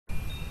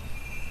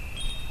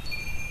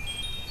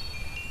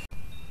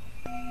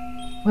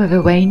with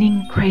the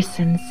Waning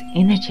Crescent's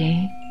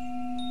energy,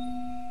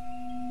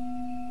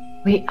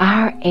 we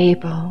are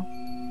able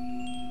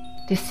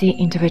to see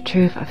into the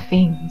truth of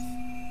things.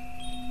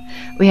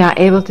 We are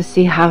able to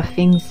see how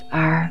things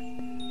are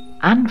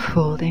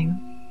unfolding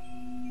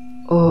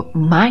or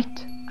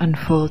might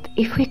unfold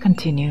if we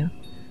continue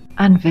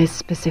on this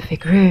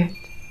specific route.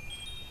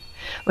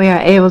 We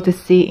are able to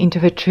see into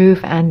the truth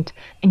and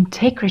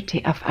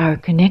integrity of our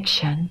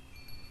connection.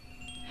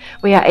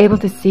 We are able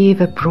to see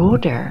the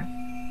broader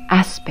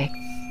aspects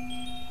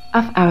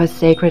of our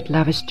sacred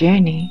lover's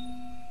journey,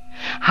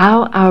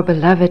 how our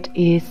beloved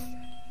is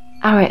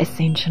our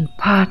Ascension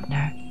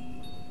Partner,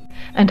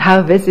 and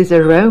how this is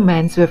a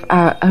romance with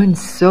our own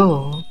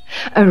soul,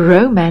 a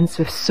romance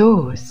with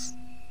Source.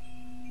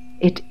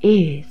 It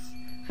is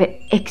the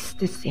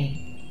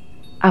ecstasy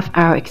of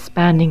our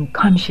expanding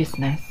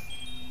consciousness.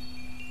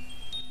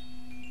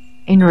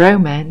 In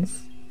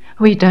romance,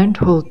 we don't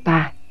hold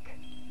back.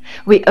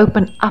 We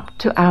open up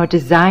to our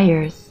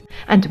desires,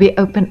 and we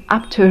open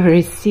up to a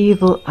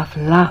receival of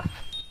love.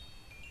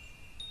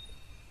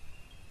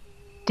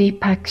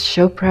 Deepak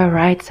Chopra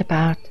writes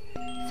about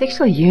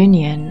sexual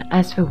union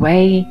as the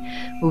way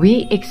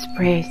we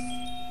express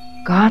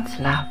God's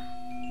love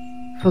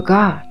for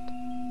God.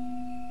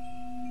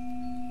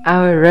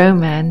 Our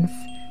romance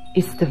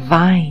is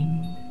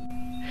divine.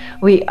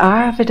 We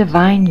are the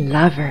divine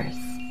lovers,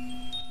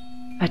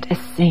 but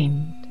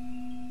ascend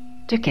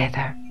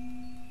together.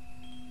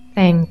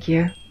 Thank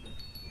you.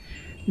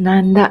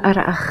 Nanda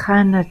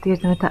arachana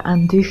tirnata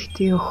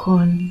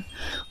anduchtiogon,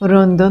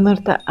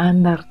 rondonorta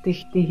andar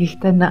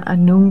tichtichta na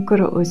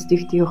anunkere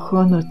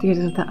osduchtiogon or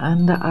tirnata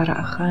anda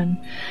arachan,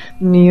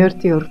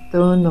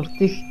 niertiorton or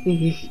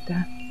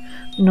tichtichta.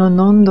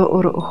 Nonondo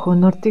or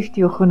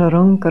ogonortichtiogon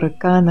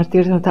ronkerkan or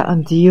tirnata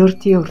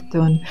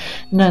andiortiorton,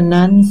 na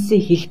nansi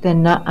hichta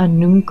na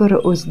anunkere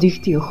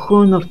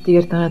osduchtiogon or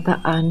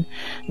tirnata an,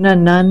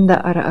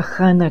 nananda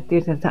arachan or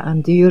tirnata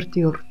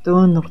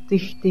andiortiorton or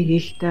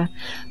tichtichta.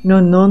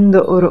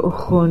 Nonondo or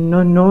ogon,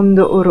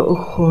 nonondo or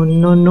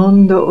ogon,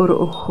 nonondo or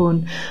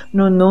ogon,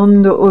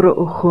 nonondo or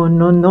ogon,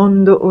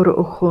 nonondo or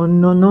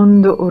ogon,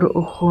 nonondo or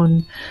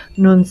ogon,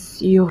 non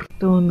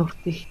siorton or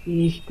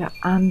tichtichta,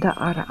 anda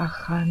ara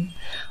achan,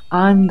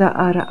 anda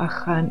ara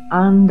achan,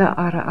 anda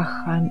ara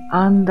achan,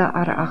 anda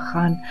ara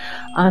achan,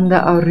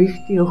 anda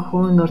arichti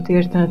ogon or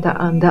tirtata,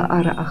 anda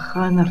ara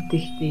achan or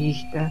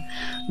tichtichta,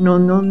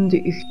 nonondo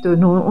ichto,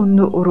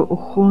 nonondo or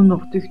ogon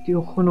or tichti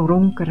ogon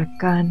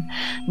ronkarakan,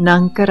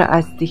 nankara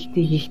as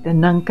dichtichta,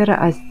 nankara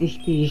as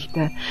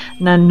dichtichta,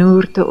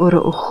 nanurte or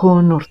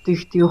ogon or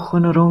tichti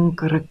ogon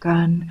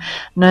ronkarakan,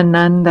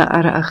 nananda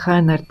ara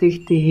achan or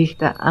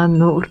tichtichta,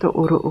 anorte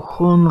or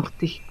ogon or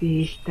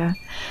tichtichta,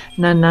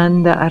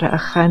 nananda ara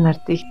achan or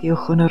tichti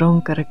ogon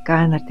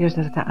ronkarakan, or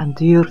tirtata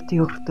andurti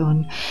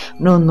orton,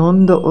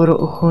 nonondo or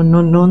ogon,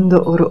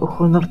 nonondo or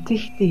ogon or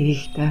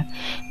tichtichta,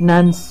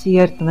 nan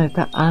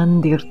siertnata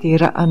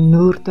andirtira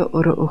anurte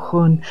or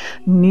ogon,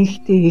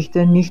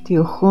 nichtichta, nichti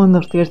ogon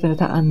or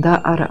tirtata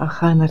anda ara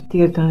achan or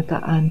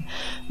tirtata an,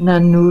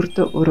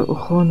 nanurte or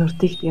ogon or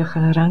tichti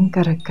achan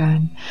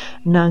rankarakan,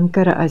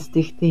 nankara as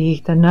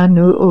tichtichta,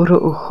 nanu or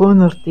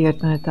ogon or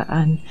tirtata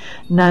an,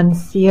 nan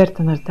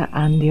siertnata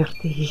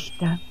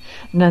andirtichta.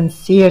 Nan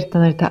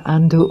siertnata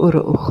andu or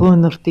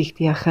ogon or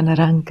tichti achan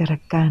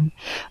rankarakan,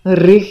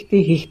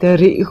 richtichta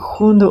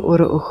richundo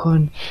or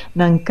ogon,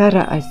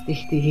 nankara as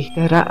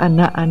tichtichta, ra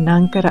ana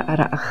anankara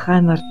ara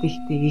achan or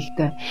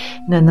tichtichta,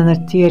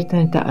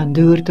 nananatiertnata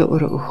andurte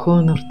or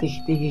ogon or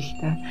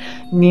tichtichta,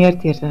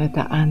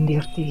 neertiertnata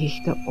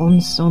andirtichta,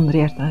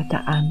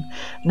 onsonreertnata an,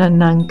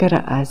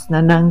 nanankara as,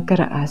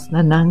 nanankara as,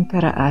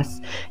 nanankara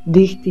as,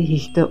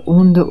 dichtichta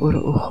undo or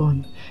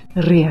ogon,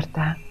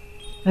 reerta,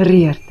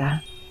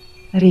 reerta.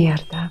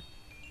 Rierta,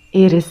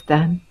 it is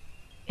done,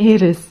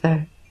 it is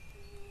so.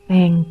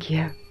 Thank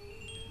you.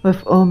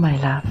 With all my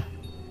love,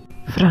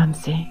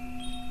 Francie.